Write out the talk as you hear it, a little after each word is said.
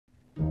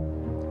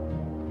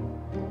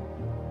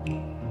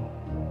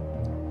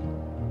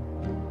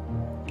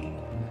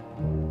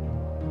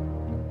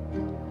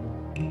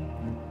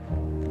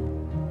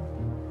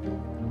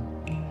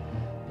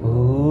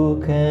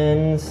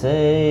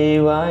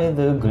why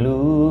the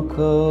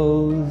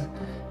glucose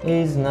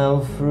is now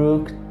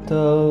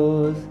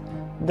fructose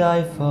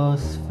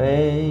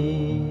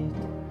diphosphate?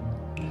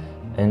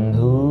 And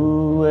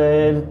who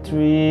had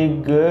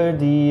triggered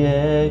the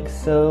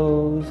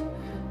exos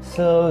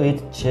so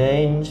it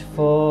changed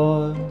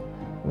for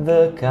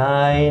the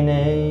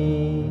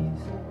kinase?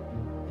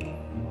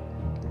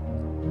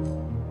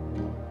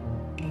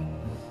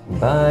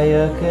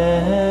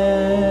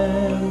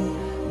 Biochem,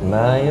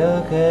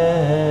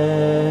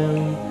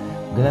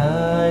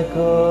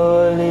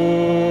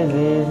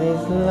 glycolysis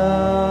is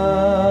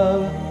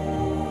love.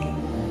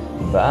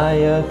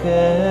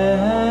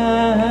 Biochem,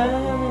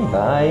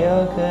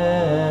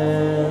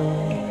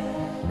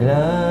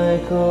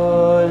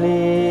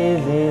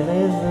 glycolysis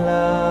is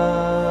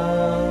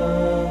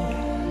love.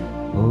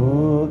 Who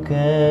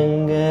can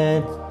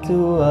get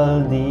two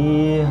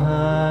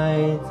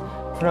aldehydes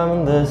from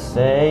the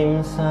same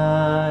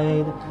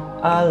side,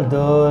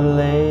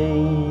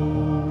 aldolase?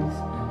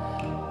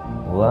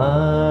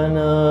 One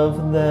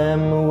of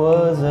them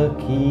was a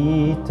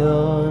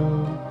ketone,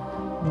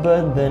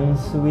 but then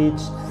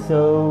switched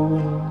so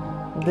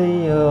the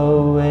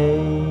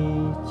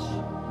OH.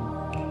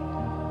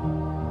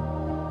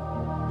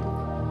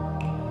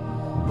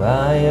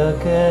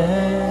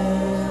 Biochem,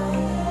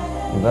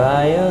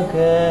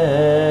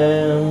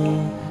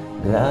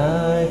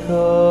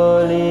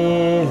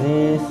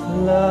 glycolysis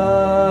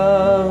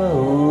love.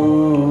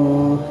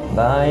 Ooh,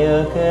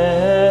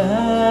 biochem,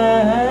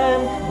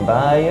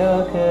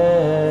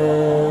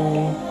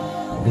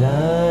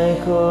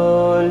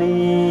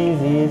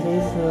 glycolysis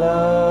is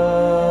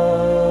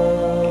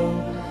love.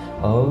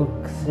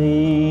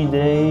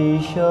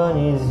 Oxidation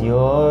is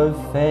your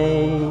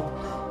fate.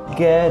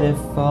 Get a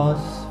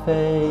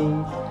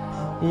phosphate,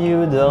 you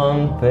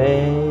don't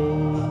pay.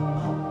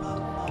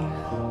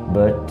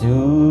 But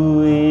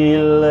 2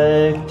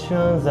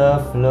 electrons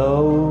are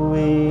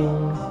flowing,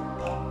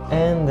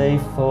 and they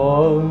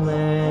form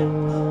an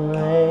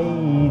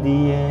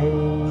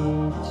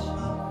ADH.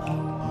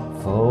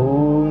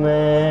 Form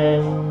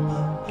an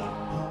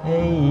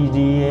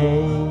ADH.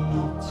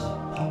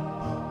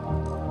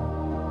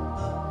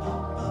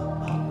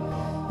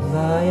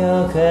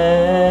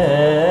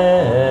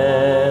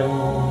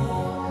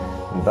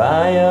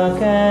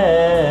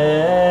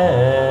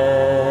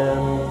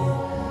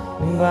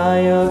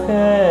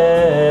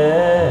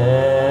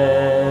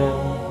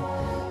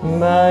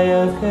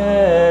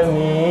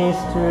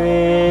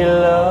 Biochemistry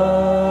love.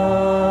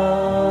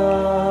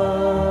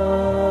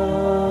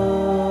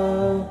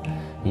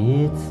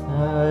 It's a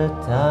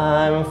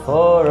time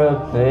for a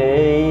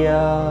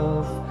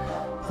payoff,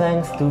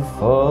 thanks to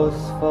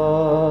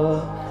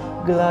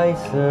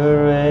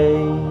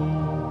phosphoglycerate.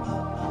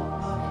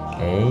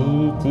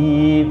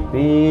 ATP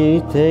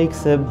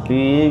takes a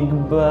big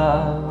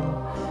bow,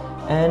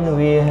 and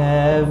we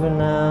have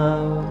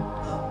now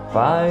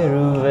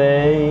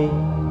pyruvate.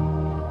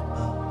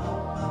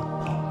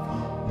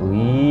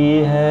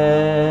 We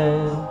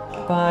have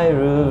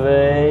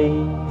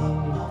pyruvate,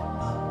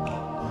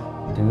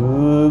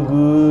 too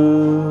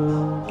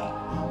good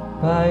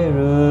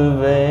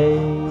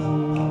pyruvate.